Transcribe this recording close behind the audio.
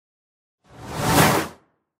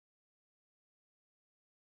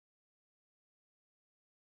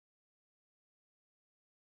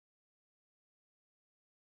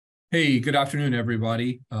Hey, good afternoon,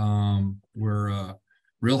 everybody. We're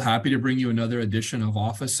real happy to bring you another edition of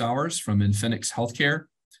Office Hours from Infinix Healthcare.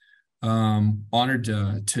 Honored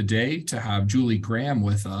today to have Julie Graham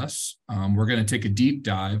with us. We're going to take a deep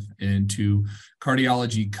dive into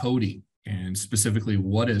cardiology coding and specifically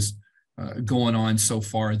what is going on so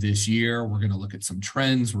far this year. We're going to look at some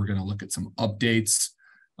trends. We're going to look at some updates.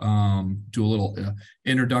 Do a little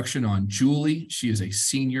introduction on Julie. She is a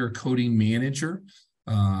Senior Coding Manager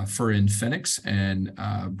for Infinix and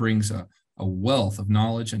brings a wealth of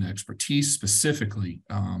knowledge and expertise specifically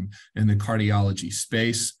in the cardiology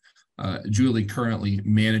space. Julie currently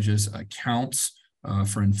manages accounts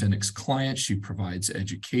for Infinix clients. She provides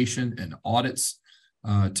education and audits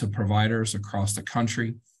to providers across the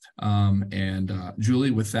country.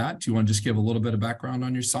 Julie, with that, do you want to just give a little bit of background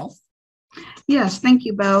on yourself? Yes, thank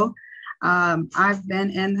you, Bo. I've been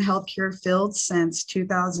in the healthcare field since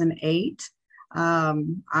 2008.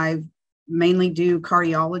 I mainly do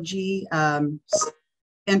cardiology,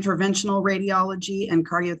 interventional radiology, and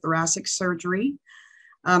cardiothoracic surgery.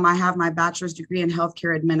 I have my bachelor's degree in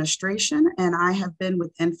healthcare administration, and I have been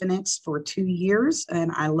with Infinix for 2 years,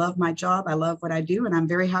 and I love my job. I love what I do, and I'm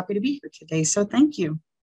very happy to be here today. So thank you.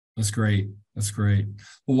 That's great. That's great.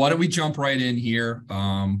 Well, why don't we jump right in here?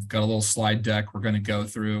 Got a little slide deck we're going to go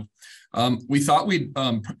through. We thought we'd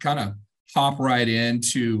kind of hop right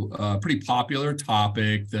into a pretty popular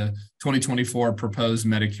topic, the 2024 proposed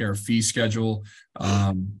Medicare fee schedule.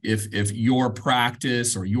 If your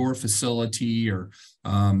practice or your facility, or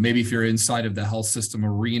maybe if you're inside of the health system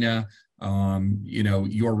arena,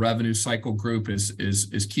 your revenue cycle group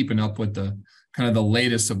is keeping up with the kind of the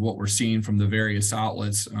latest of what we're seeing from the various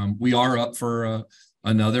outlets. We are up for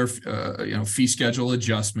another fee schedule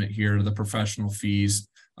adjustment here to the professional fees.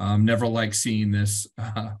 Never like seeing this,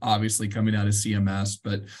 obviously coming out of CMS,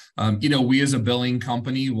 but we as a billing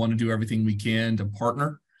company want to do everything we can to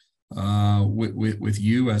partner with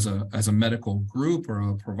you as a medical group or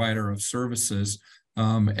a provider of services.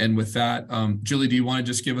 And with that, Julie, do you want to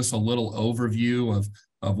just give us a little overview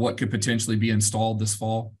of what could potentially be installed this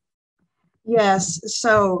fall? Yes,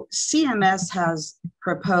 so CMS has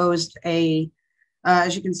proposed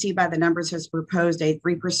as you can see by the numbers, has proposed a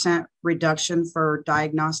 3% reduction for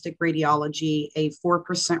diagnostic radiology, a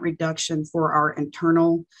 4% reduction for our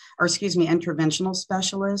interventional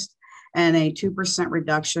specialist, and a 2%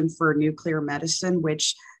 reduction for nuclear medicine,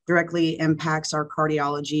 which directly impacts our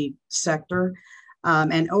cardiology sector.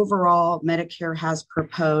 And overall, Medicare has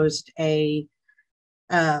proposed a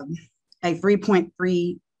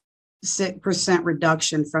 3.3%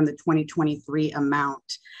 reduction from the 2023 amount.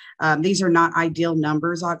 These are not ideal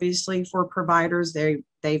numbers, obviously, for providers. They've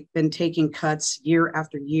been taking cuts year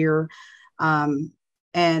after year. And,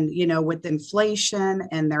 with inflation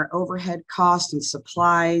and their overhead costs and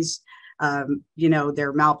supplies,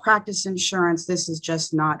 their malpractice insurance, this is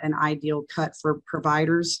just not an ideal cut for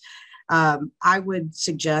providers. I would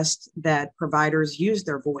suggest that providers use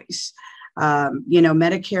their voice.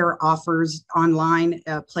 Medicare offers online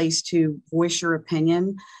a place to voice your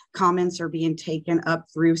opinion. Comments are being taken up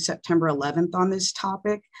through September 11th on this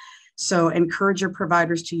topic. So encourage your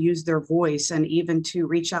providers to use their voice and even to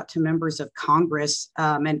reach out to members of Congress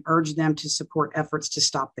and urge them to support efforts to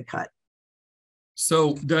stop the cut.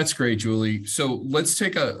 So that's great, Julie. So let's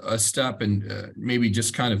take a step and maybe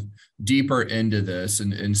just kind of deeper into this,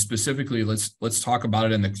 and specifically let's talk about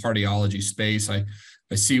it in the cardiology space. I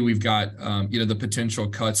see we've got the potential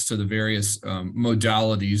cuts to the various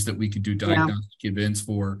modalities that we could do diagnostic events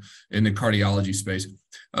for in the cardiology space.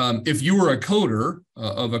 If you were a coder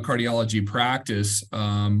of a cardiology practice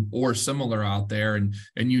or similar out there, and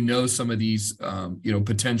some of these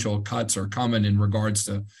potential cuts are coming in regards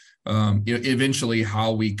to eventually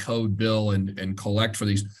how we code, bill, and collect for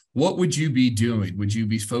these, what would you be doing? Would you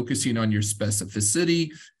be focusing on your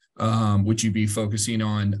specificity? Would you be focusing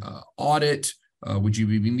on audit? Would you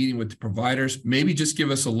be meeting with the providers? Maybe just give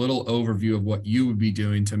us a little overview of what you would be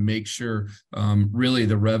doing to make sure really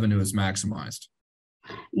the revenue is maximized.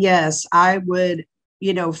 Yes, I would,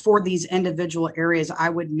 for these individual areas, I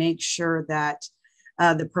would make sure that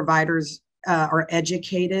the providers are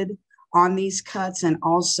educated on these cuts and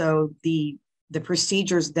also the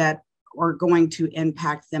procedures that are going to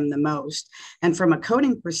impact them the most. And from a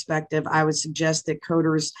coding perspective, I would suggest that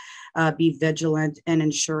coders be vigilant in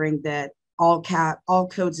ensuring that all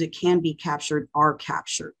codes that can be captured are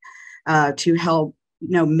captured to help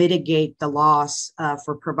mitigate the loss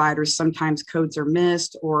for providers. Sometimes codes are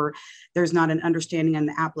missed or there's not an understanding in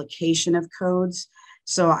the application of codes.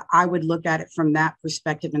 So I would look at it from that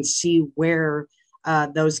perspective and see where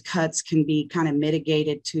those cuts can be kind of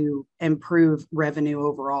mitigated to improve revenue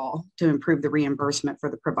overall, to improve the reimbursement for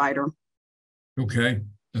the provider. Okay,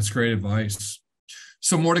 that's great advice.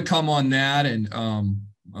 So more to come on that, and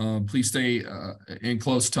please stay in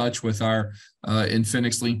close touch with our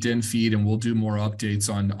Infinix LinkedIn feed, and we'll do more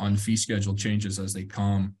updates on fee schedule changes as they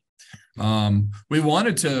come. We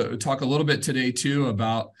wanted to talk a little bit today too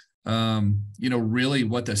about really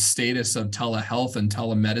what the status of telehealth and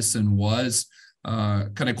telemedicine was,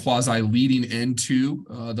 kind of quasi leading into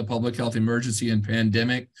the public health emergency and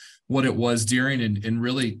pandemic, what it was during, and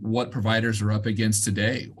really what providers are up against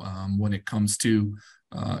today when it comes to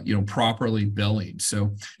properly billing.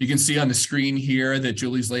 So you can see on the screen here that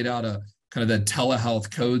Julie's laid out a kind of the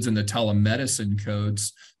telehealth codes and the telemedicine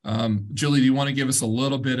codes. Julie, do you want to give us a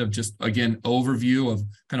little bit of just, again, overview of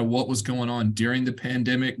kind of what was going on during the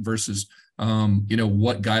pandemic versus,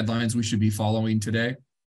 what guidelines we should be following today?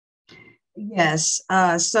 Yes.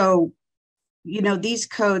 So, these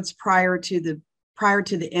codes prior to the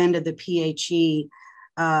end of the PHE,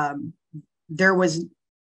 there was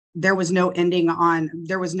no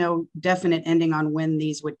definite ending on when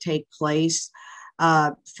these would take place.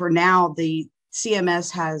 For now, the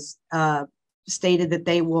CMS has stated that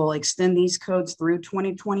they will extend these codes through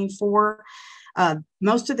 2024.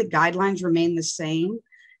 Most of the guidelines remain the same.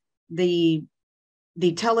 The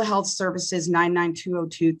telehealth services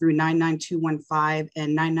 99202 through 99215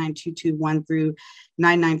 and 99221 through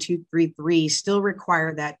 99233 still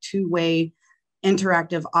require that two-way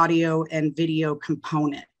interactive audio and video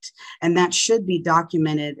component. And that should be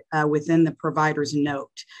documented within the provider's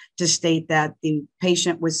note to state that the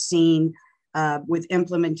patient was seen with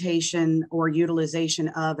implementation or utilization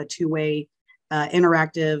of a two-way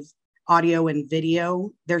interactive audio and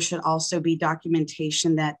video. There should also be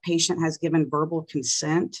documentation that patient has given verbal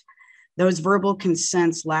consent. Those verbal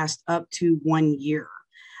consents last up to 1 year.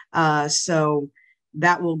 So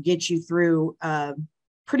that will get you through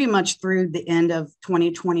pretty much through the end of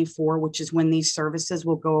 2024, which is when these services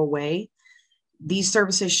will go away. These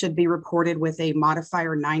services should be reported with a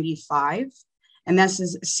modifier 95, and this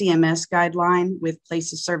is CMS guideline with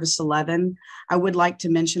place of service 11. I would like to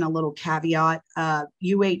mention a little caveat.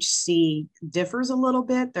 UHC differs a little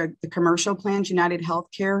bit. The commercial plans, United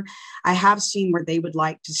Healthcare, I have seen where they would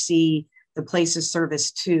like to see the place of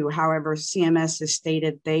service 2. However, CMS has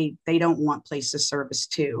stated they don't want place of service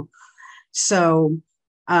 2. So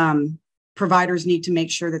providers need to make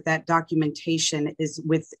sure that documentation is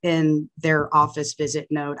within their office visit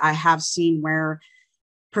note. I have seen where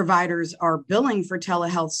providers are billing for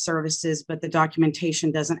telehealth services, but the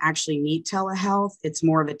documentation doesn't actually meet telehealth. It's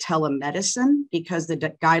more of a telemedicine because the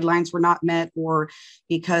guidelines were not met, or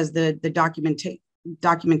because the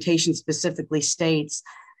documentation specifically states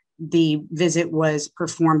the visit was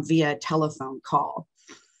performed via telephone call.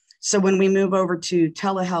 So when we move over to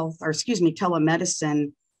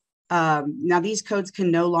telemedicine, now these codes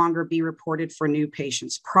can no longer be reported for new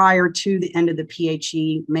patients. Prior to the end of the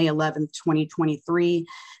PHE, May 11th, 2023,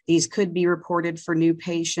 these could be reported for new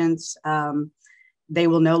patients. They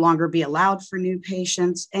will no longer be allowed for new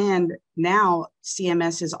patients. And now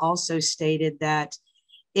CMS has also stated that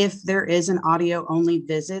if there is an audio only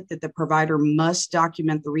visit, that the provider must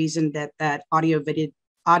document the reason that audio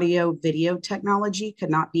video technology could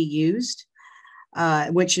not be used,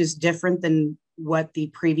 which is different than what the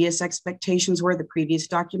previous expectations were, the previous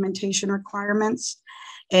documentation requirements.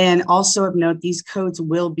 And also of note, these codes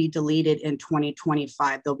will be deleted in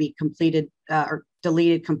 2025. They'll be completed or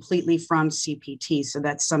deleted completely from CPT. So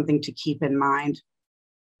that's something to keep in mind.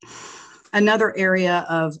 Another area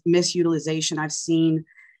of misutilization I've seen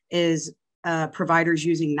is providers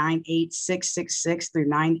using 98666 through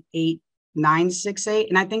 98968.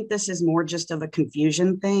 And I think this is more just of a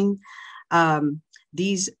confusion thing.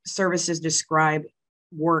 These services describe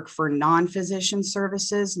work for non-physician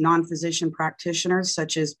services, non-physician practitioners,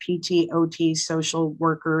 such as PT, OT, social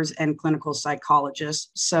workers, and clinical psychologists.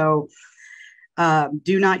 So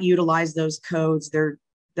do not utilize those codes.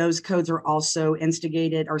 Those codes are also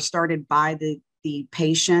instigated or started by the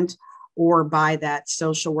patient or by that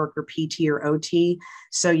social worker, PT, or OT.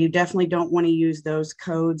 So you definitely don't want to use those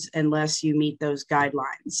codes unless you meet those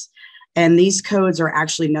guidelines. And these codes are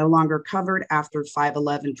actually no longer covered after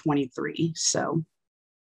 5/11/23. So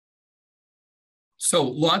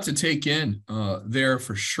lot to take in there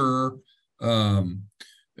for sure. Again,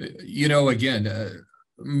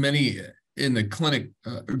 many in the clinic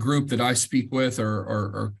group that I speak with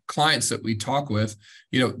or clients that we talk with,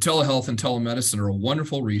 telehealth and telemedicine are a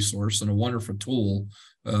wonderful resource and a wonderful tool.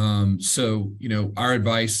 So our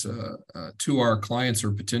advice to our clients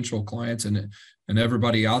or potential clients and and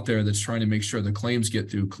everybody out there that's trying to make sure the claims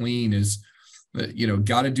get through clean is,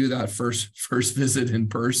 got to do that first visit in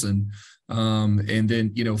person, and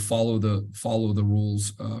then follow the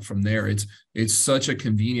rules from there. It's such a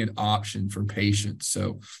convenient option for patients.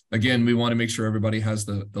 So again, we want to make sure everybody has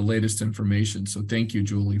the latest information. So thank you,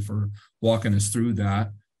 Julie, for walking us through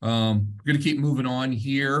that. We're going to keep moving on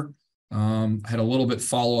here. Had a little bit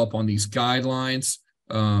follow up on these guidelines.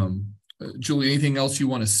 Julie, anything else you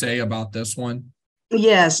want to say about this one?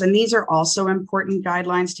 Yes, and these are also important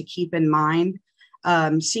guidelines to keep in mind.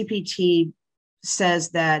 CPT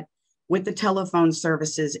says that with the telephone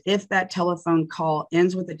services, if that telephone call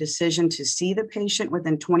ends with a decision to see the patient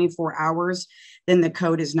within 24 hours, then the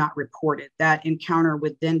code is not reported. That encounter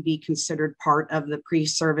would then be considered part of the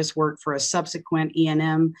pre-service work for a subsequent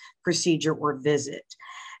E&M procedure or visit.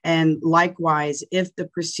 And likewise, if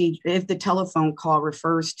the telephone call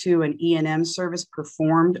refers to an E&M service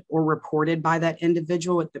performed or reported by that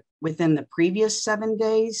individual within the previous 7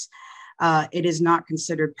 days, it is not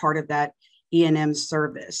considered part of that E&M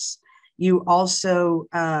service. You also,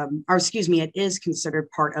 it is considered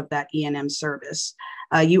part of that E&M service.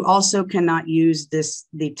 You also cannot use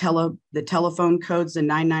the telephone codes, the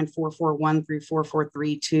 99441 through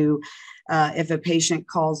 4432, if a patient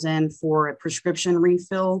calls in for a prescription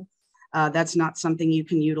refill. That's not something you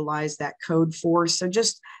can utilize that code for. So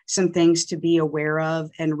just some things to be aware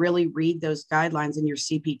of, and really read those guidelines in your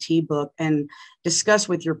CPT book and discuss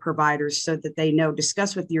with your providers so that they know,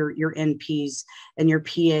 discuss with your NPs and your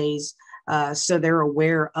PAs so they're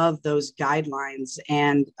aware of those guidelines,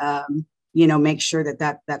 and make sure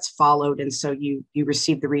that's followed, and so you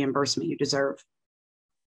receive the reimbursement you deserve.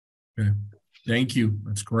 Okay, thank you.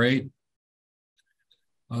 That's great.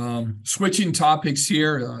 Switching topics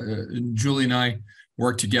here, Julie and I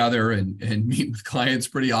work together and meet with clients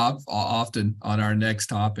pretty often on our next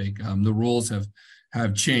topic. The rules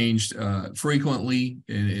have changed frequently,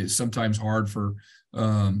 and it's sometimes hard for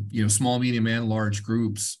small, medium, and large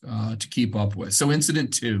groups to keep up with. So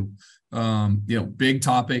incident 2, big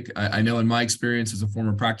topic. I know in my experience as a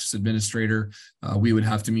former practice administrator, we would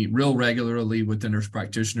have to meet real regularly with the nurse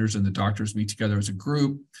practitioners and the doctors, meet together as a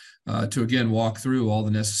group to, again, walk through all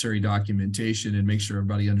the necessary documentation and make sure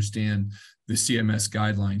everybody understand the CMS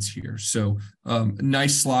guidelines here. So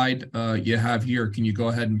nice slide you have here. Can you go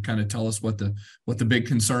ahead and kind of tell us what the big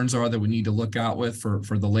concerns are that we need to look out with for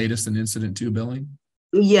the latest in incident 2 billing?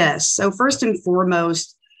 Yes. So first and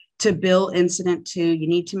foremost, to bill incident 2, you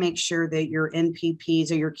need to make sure that your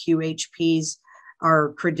NPPs or your QHPs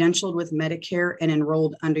are credentialed with Medicare and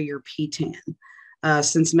enrolled under your PTAN.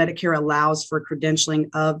 Since Medicare allows for credentialing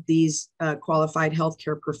of these qualified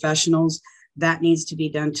healthcare professionals, that needs to be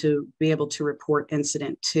done to be able to report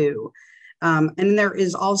incident 2. And there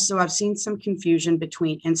is also, I've seen some confusion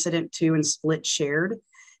between incident 2 and split shared.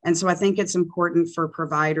 And so I think it's important for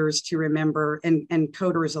providers to remember, and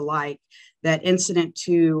coders alike, that incident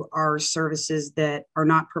 2 are services that are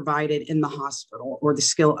not provided in the hospital or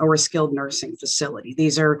a skilled nursing facility.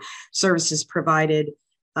 These are services provided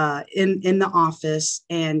in the office,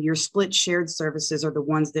 and your split shared services are the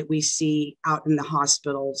ones that we see out in the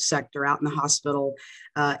hospital sector, out in the hospital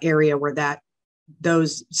area where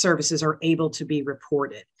those services are able to be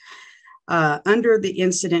reported. Under the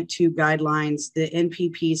incident 2 guidelines, the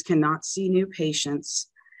NPPs cannot see new patients.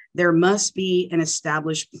 There must be an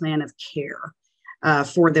established plan of care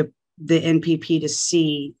for the NPP to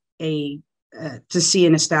see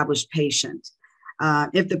an established patient.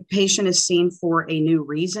 If the patient is seen for a new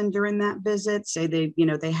reason during that visit, say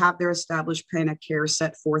they have their established plan of care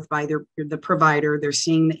set forth by the provider, they're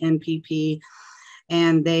seeing the NPP,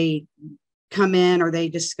 and they come in or they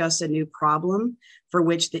discuss a new problem for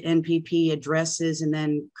which the NPP addresses and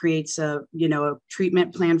then creates a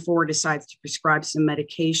treatment plan for, decides to prescribe some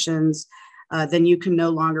medications, then you can no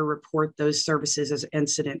longer report those services as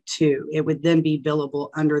incident 2. It would then be billable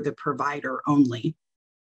under the provider only.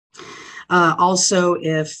 Also,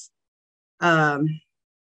 if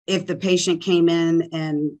the patient came in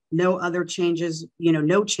and no changes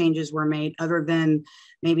were made other than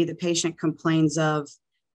maybe the patient complains of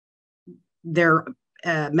their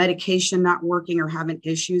medication not working or having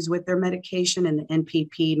issues with their medication, and the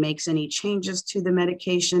NPP makes any changes to the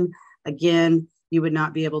medication, again, you would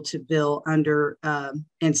not be able to bill under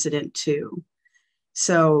incident 2.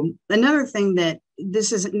 So another thing that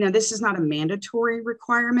this is not a mandatory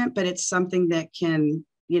requirement, but it's something that can,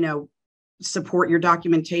 support your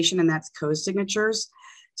documentation, and that's co-signatures.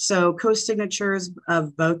 So co-signatures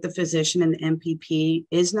of both the physician and the NPP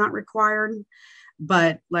is not required,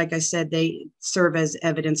 but like I said, they serve as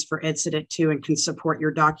evidence for incident 2 and can support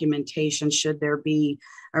your documentation should there be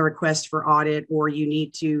a request for audit, or you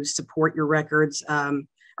need to support your records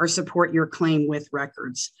or support your claim with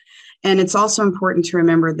records. And it's also important to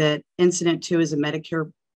remember that Incident to is a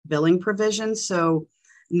Medicare billing provision. So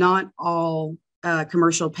not all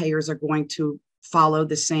commercial payers are going to follow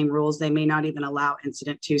the same rules. They may not even allow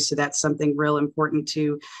Incident to. So that's something real important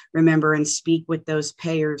to remember, and speak with those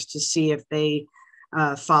payers to see if they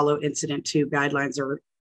follow Incident to guidelines, or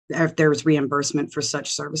if there's reimbursement for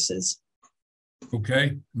such services.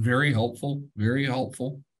 Okay, very helpful, very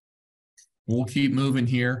helpful. We'll keep moving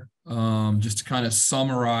here. Just to kind of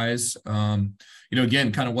summarize,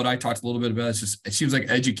 again, kind of what I talked a little bit about, it seems like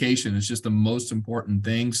education is just the most important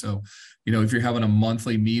thing. So, if you're having a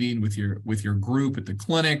monthly meeting with your group at the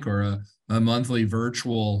clinic, or a monthly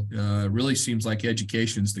virtual, really seems like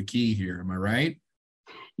education is the key here. Am I right?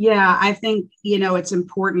 Yeah, I think, it's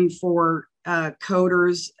important for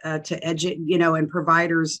coders to educate, and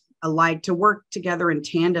providers alike to work together in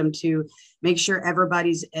tandem to make sure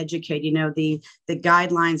everybody's educated. The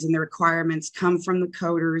guidelines and the requirements come from the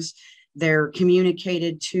coders. They're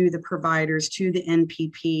communicated to the providers, to the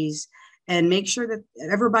NPPs, and make sure that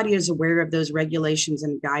everybody is aware of those regulations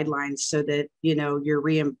and guidelines, so that, you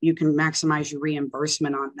can maximize your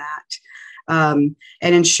reimbursement on that. And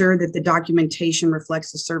ensure that the documentation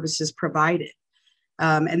reflects the services provided.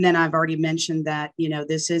 And then I've already mentioned that,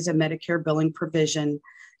 this is a Medicare billing provision,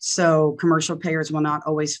 so commercial payers will not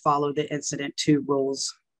always follow the Incident to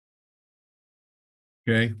rules.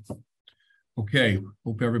 Okay.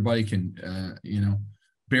 Hope everybody can,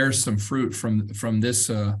 bear some fruit from this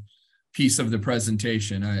piece of the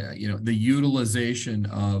presentation. The utilization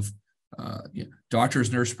of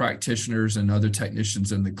doctors, nurse practitioners, and other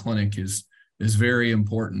technicians in the clinic is very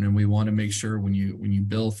important, and we want to make sure when you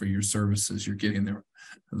bill for your services, you're getting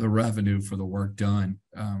the revenue for the work done.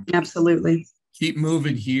 Absolutely. Keep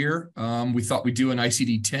moving here. We thought we'd do an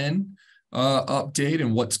ICD-10 update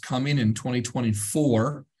and what's coming in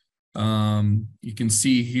 2024. You can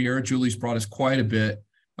see here, Julie's brought us quite a bit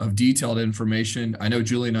of detailed information. I know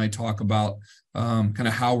Julie and I talk about kind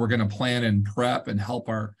of how we're going to plan and prep and help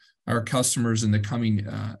our customers in the coming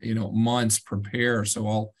months prepare. So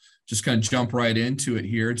I'll just kind of jump right into it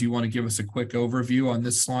here. Do you want to give us a quick overview on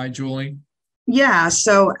this slide, Julie? Yeah,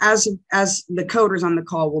 so as the coders on the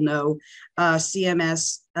call will know,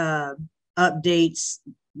 CMS updates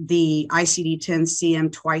the ICD-10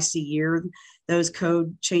 CM twice a year. Those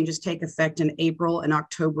code changes take effect in April and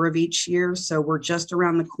October of each year. So we're just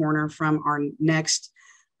around the corner from our next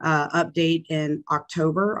update in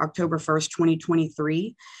October 1st,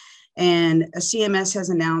 2023. And CMS has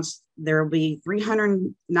announced there will be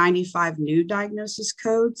 395 new diagnosis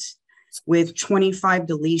codes, with 25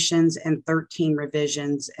 deletions and 13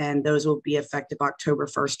 revisions, and those will be effective October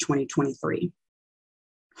 1st, 2023.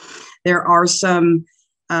 There are some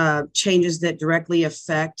changes that directly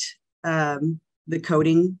affect the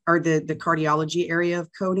coding, or the cardiology area of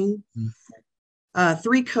coding.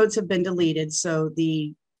 3 codes have been deleted. So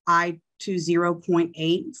the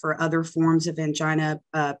I20.8 for other forms of angina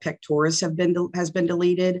pectoris has been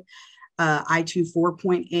deleted.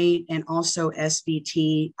 I24.8, and also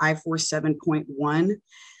SVT I47.1.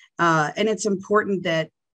 And it's important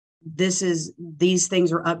that these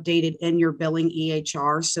things are updated in your billing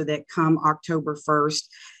EHR, so that come October 1st,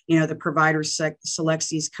 the provider selects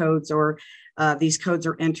these codes, or these codes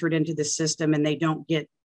are entered into the system, and they don't get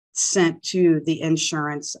sent to the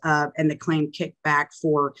insurance and the claim kickback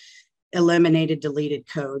for eliminated deleted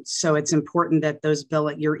codes. So it's important that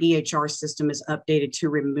your EHR system is updated to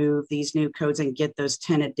remove these new codes and get those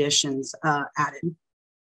 10 additions added.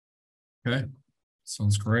 Okay,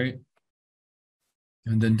 sounds great.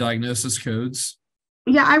 And then diagnosis codes.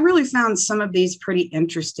 Yeah, I really found some of these pretty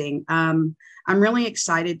interesting. I'm really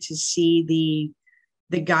excited to see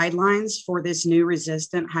the guidelines for this new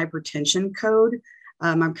resistant hypertension code.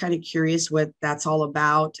 I'm kind of curious what that's all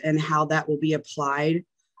about and how that will be applied.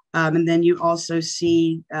 And then you also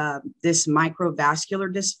see this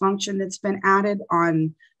microvascular dysfunction that's been added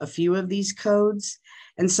on a few of these codes.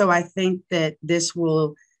 And so I think that this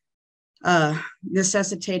will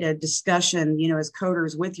necessitate a discussion, as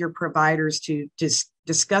coders, with your providers to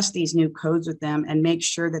discuss these new codes with them and make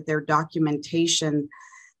sure that their documentation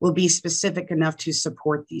will be specific enough to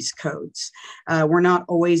support these codes. We're not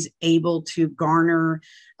always able to garner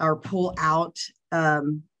or pull out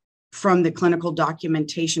from the clinical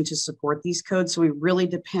documentation to support these codes. So we really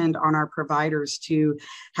depend on our providers to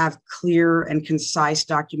have clear and concise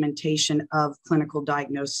documentation of clinical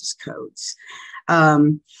diagnosis codes.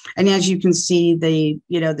 And as you can see, the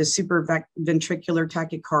supraventricular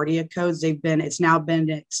tachycardia codes, it's now been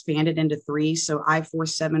expanded into 3. So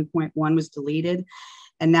I47.1 was deleted.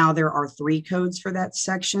 And now there are 3 codes for that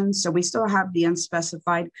section. So we still have the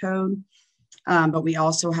unspecified code, but we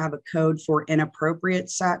also have a code for inappropriate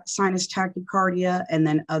sinus tachycardia and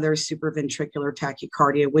then other supraventricular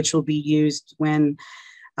tachycardia, which will be used when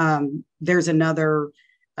there's another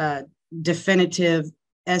definitive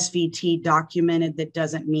SVT documented that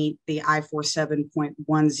doesn't meet the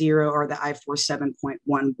I-47.10 or the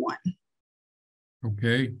I-47.11.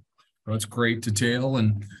 Okay, that's great detail.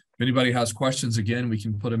 And if anybody has questions, again, we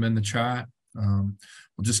can put them in the chat. We'll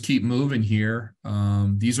just keep moving here.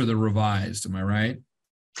 These are the revised, am I right?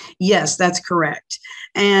 Yes, that's correct.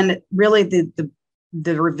 And really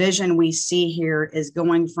the revision we see here is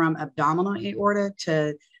going from abdominal aorta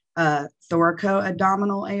to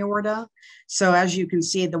thoracoabdominal aorta. So as you can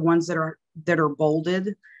see, the ones that are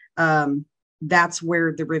bolded, that's where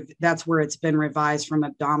it's been revised from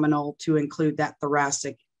abdominal to include that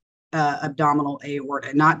thoracic abdominal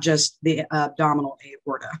aorta, not just the abdominal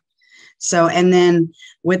aorta. So, and then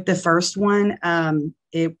with the first one,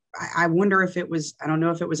 I wonder if it was, I don't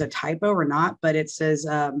know if it was a typo or not, but it says,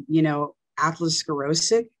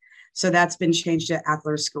 atherosclerosic. So that's been changed to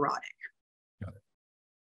atherosclerotic. Got it.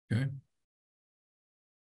 Okay.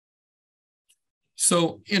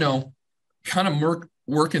 So, kind of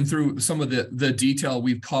working through some of the detail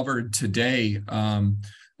we've covered today, and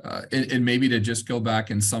maybe to just go back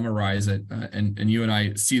and summarize it, and you and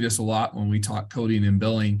I see this a lot when we talk coding and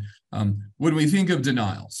billing. When we think of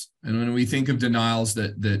denials, and when we think of denials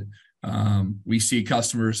that we see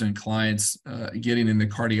customers and clients getting in the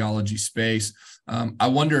cardiology space, I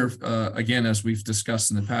wonder if, again, as we've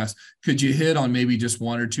discussed in the past, could you hit on maybe just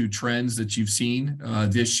 1 or 2 trends that you've seen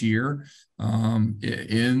this year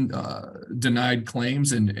in denied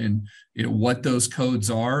claims and what those codes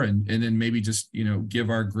are, and then maybe just give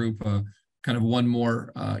our group kind of one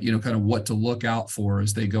more kind of what to look out for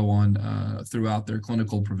as they go on throughout their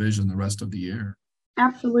clinical provision the rest of the year.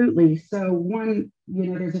 Absolutely. So one,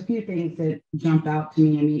 there's a few things that jump out to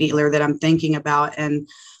me immediately that I'm thinking about, and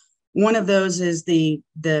one of those is the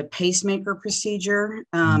pacemaker procedure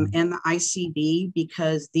and the ICD,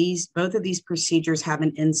 because both of these procedures have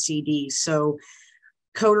an NCD. So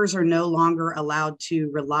coders are no longer allowed to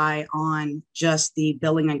rely on just the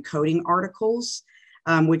billing and coding articles,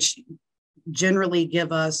 which generally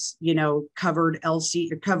give us, covered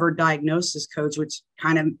diagnosis codes, which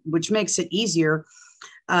makes it easier.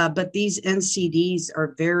 But these NCDs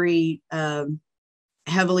are very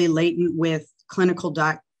heavily laden with clinical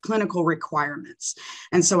requirements.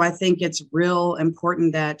 And so I think it's real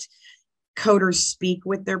important that coders speak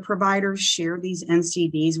with their providers, share these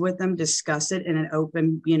NCDs with them, discuss it in an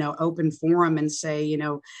open forum, and say,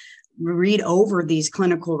 read over these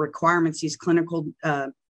clinical requirements, these clinical,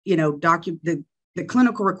 the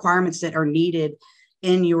clinical requirements that are needed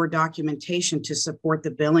in your documentation to support the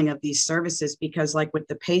billing of these services. Because like with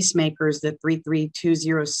the pacemakers, the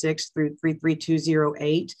 33206 through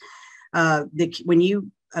 33208, when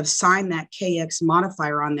you assign that KX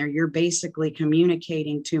modifier on there, you're basically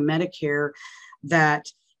communicating to Medicare that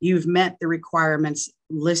you've met the requirements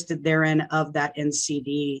listed therein of that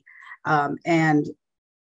NCD. And,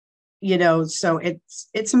 so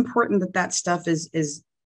it's important that stuff is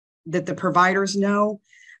that the providers know.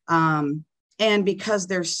 And because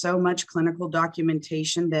there's so much clinical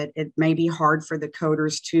documentation that it may be hard for the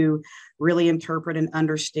coders to really interpret and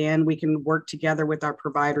understand, we can work together with our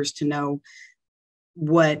providers to know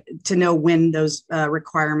when those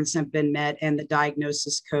requirements have been met, and the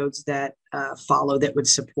diagnosis codes that follow that would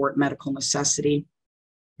support medical necessity.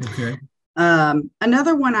 Okay.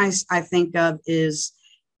 Another one I think of is,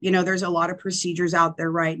 there's a lot of procedures out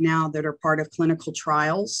there right now that are part of clinical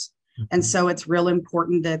trials. Mm-hmm. And so it's real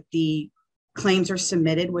important that the claims are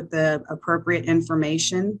submitted with the appropriate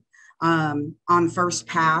information on first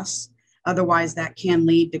pass. Otherwise, that can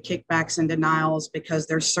lead to kickbacks and denials because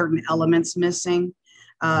there's certain elements missing.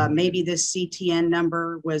 Maybe this CTN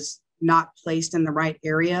number was not placed in the right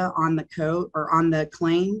area on the code or on the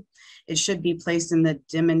claim. It should be placed in the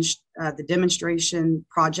demonstration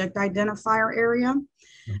project identifier area.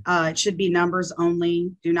 It should be numbers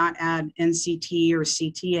only. Do not add NCT or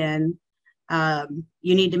CTN.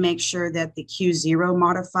 You need to make sure that the Q0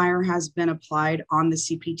 modifier has been applied on the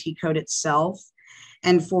CPT code itself.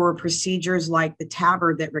 And for procedures like the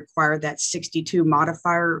TAVR that require that 62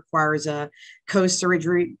 modifier, requires a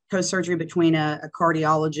co-surgery between a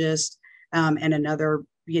cardiologist and another,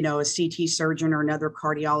 a CT surgeon or another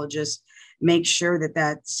cardiologist. Make sure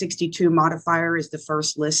that 62 modifier is the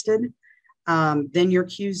first listed, then your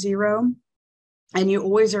Q0. And you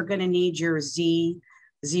always are going to need your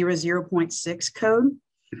Z00.6 code.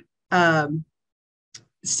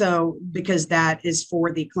 So because that is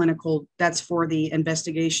for the clinical, that's for the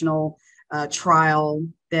investigational trial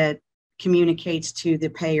that communicates to the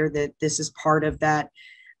payer that this is part of that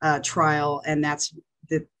trial, and that's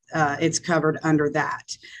the it's covered under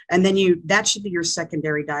that. And then that should be your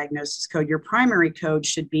secondary diagnosis code. Your primary code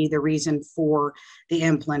should be the reason for the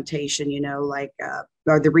implantation, like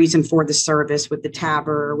or the reason for the service with the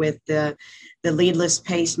TAVR, with the leadless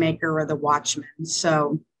pacemaker or the Watchman.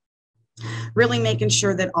 So really making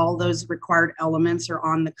sure that all those required elements are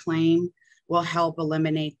on the claim will help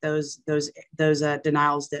eliminate those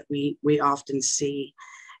denials that we often see.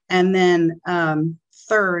 And then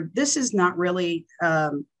third, this is not really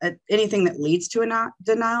anything that leads to a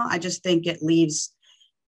denial. I just think it leaves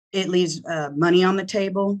money on the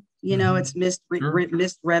table. It's missed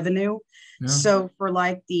revenue. Yeah. So for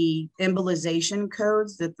like the embolization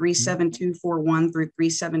codes, the 37241 through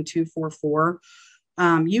 37244,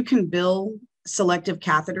 you can bill selective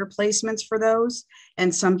catheter placements for those.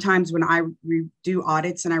 And sometimes when I do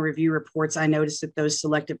audits and I review reports, I notice that those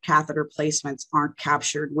selective catheter placements aren't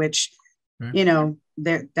captured, which,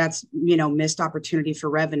 that's, missed opportunity for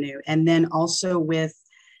revenue. And then also with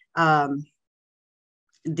the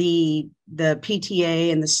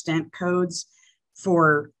PTA and the stent codes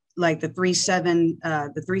for like the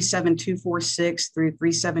 37246 through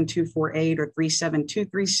 37248 or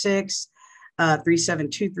 37236,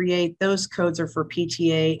 37238, those codes are for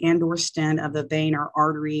PTA and or stent of the vein or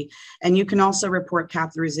artery. And you can also report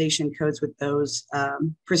catheterization codes with those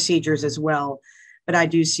procedures as well. But I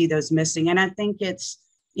do see those missing. And I think it's,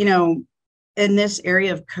 in this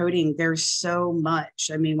area of coding, there's so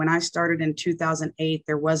much. I mean, when I started in 2008,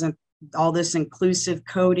 there wasn't all this inclusive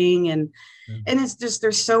coding and it's just,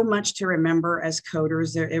 there's so much to remember as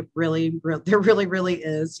coders. There really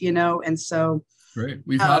is, and so. Great.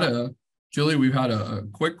 Julie, we've had a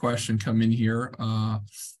quick question come in here.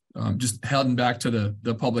 Just heading back to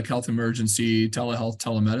the public health emergency, telehealth,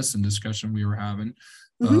 telemedicine discussion we were having.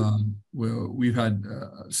 We've had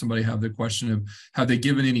somebody have the question of, have they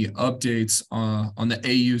given any updates on the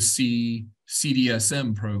AUC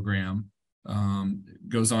CDSM program?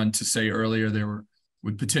 Goes on to say earlier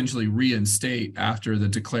would potentially reinstate after the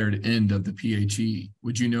declared end of the PHE.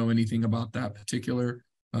 Would you know anything about that particular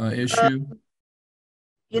issue?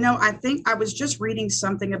 I think I was just reading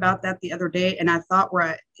something about that the other day, and I thought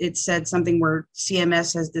it said something where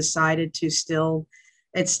CMS has decided to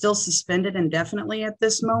it's still suspended indefinitely at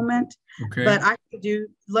this moment. Okay. But I can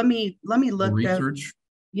let me look research.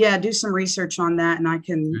 Do some research on that, and I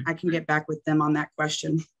can get back with them on that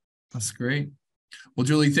question. That's great. Well,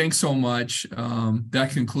 Julie, thanks so much.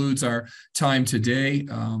 That concludes our time today.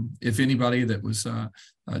 If anybody that was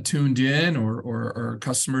tuned in or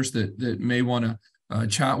customers that may want to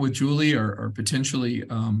chat with Julie or potentially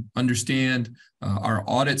understand our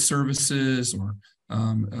audit services or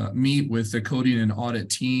meet with the coding and audit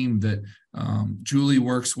team that Julie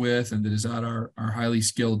works with and that is at our highly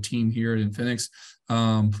skilled team here at Infinx,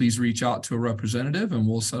 please reach out to a representative and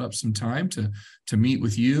we'll set up some time to meet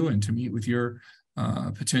with you and to meet with your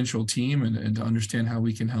potential team and to understand how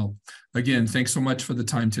we can help. Again, thanks so much for the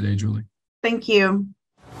time today, Julie. Thank you.